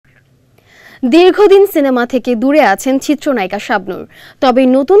দীর্ঘদিন সিনেমা থেকে দূরে আছেন চিত্রনায়িকা শাবনূর। তবে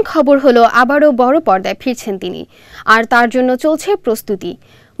নতুন খবর হলো আবারও বড় পর্দায় ফিরছেন তিনি, আর তার জন্য চলছে প্রস্তুতি।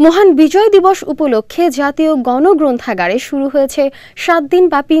 মহান বিজয় দিবস উপলক্ষে জাতীয় গণগ্রন্থাগারে শুরু হয়েছে 7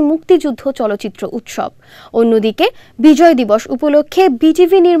 দিনব্যাপী মুক্তিযুদ্ধ চলচ্চিত্র উৎসব। অন্যদিকে বিজয় দিবস উপলক্ষে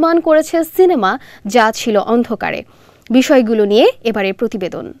বিটিভি নির্মাণ করেছে সিনেমা যা ছিল অন্ধকারে। বিষয়গুলো নিয়ে এবারের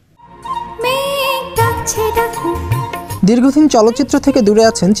প্রতিবেদন। দীর্ঘদিন চলচ্চিত্র থেকে দূরে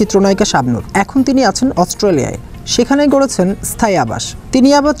আছেন চিত্রনায়িকা শাবনূর। এখন তিনি আছেন অস্ট্রেলিয়ায়, সেখানে গড়েছেন স্থায়ী আবাস। তিনি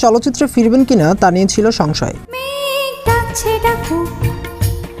আবার চলচ্চিত্রে ফিরবেন কিনা তা নিয়ে ছিল সংশয়।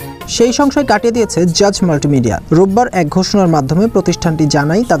 সেই সংশয় কাটিয়ে দিয়েছে জাজ মাল্টিমিডিয়া। রোববার এক ঘোষণার মাধ্যমে প্রতিষ্ঠানটি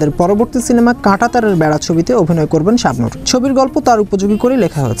জানায় তাদের পরবর্তী সিনেমা কাঁটাতারের বেড়া ছবিতে অভিনয় করবেন শাবনূর। ছবির গল্প তার উপযোগী করে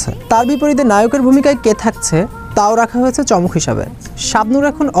লেখা হয়েছে। তার বিপরীতে নায়কের ভূমিকায় কে থাকছে তাও রাখা হয়েছে চমক হিসাবে। শাবনূর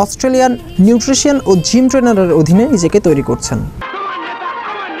এখন অস্ট্রেলিয়ান নিউট্রিশন ও জিম ট্রেনারের অধীনে নিজেকে তৈরি করছেন।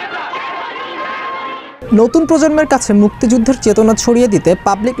 নতুন প্রজন্মের কাছে মুক্তিযুদ্ধের চেতনা ছড়িয়ে দিতে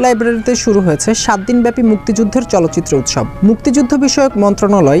পাবলিক লাইব্রেরিতে শুরু হয়েছে 7 দিনব্যাপী মুক্তিযুদ্ধের চলচ্চিত্র উৎসব। মুক্তিযুদ্ধ বিষয়ক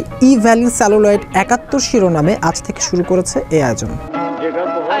মন্ত্রণালয় ই ভ্যালি স্যালুলয়েড 71 শিরোনামে আজ থেকে শুরু করেছে এই আয়োজন।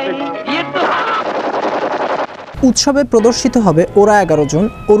 উৎসবে প্রদর্শিত হবে ওরা 11 জন,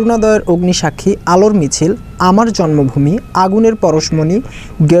 অরুণোদয়ের অগ্নিসাক্ষী, আলোর মিছিল, আমার জন্মভূমি, আগুনের পরশমণি,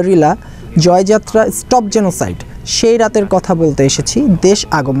 গেরিলা, জয়যাত্রা, স্টপ জেনোসাইড, সেই রাতের কথা বলতে এসেছি, দেশ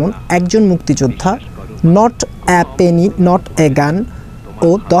আগমন, একজন মুক্তিযোদ্ধা, not a Penney not a গান ও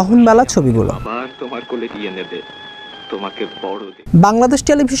দহনবেলা ছবিগুলো। বাংলাদেশ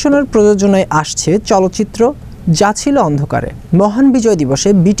টেলিভিশনের প্রযোজনায় আসছে চলচ্চিত্র যা ছিল অন্ধকারে। মহান বিজয় দিবসে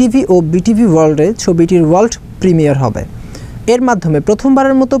বিটিভি ও বিটিভি ওয়ার্ল্ডে ছবিটির ওয়ার্ল্ড প্রিমিয়ার হবে। এর মাধ্যমে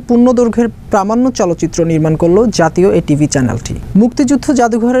প্রথমবারের মতো পূর্ণদৈর্ঘ্যের প্রামাণ্য চলচ্চিত্র নির্মাণ করল জাতীয় এই টিভি চ্যানেলটি। মুক্তিযুদ্ধ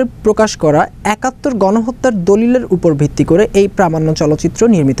জাদুঘরের প্রকাশ করা 71 গণহত্যার দলিলের উপর ভিত্তি করে এই প্রামাণ্য চলচ্চিত্র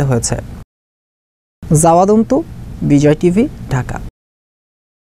নির্মিত হয়েছে। জাওয়াদন্তু, বিজয় টিভি, ঢাকা।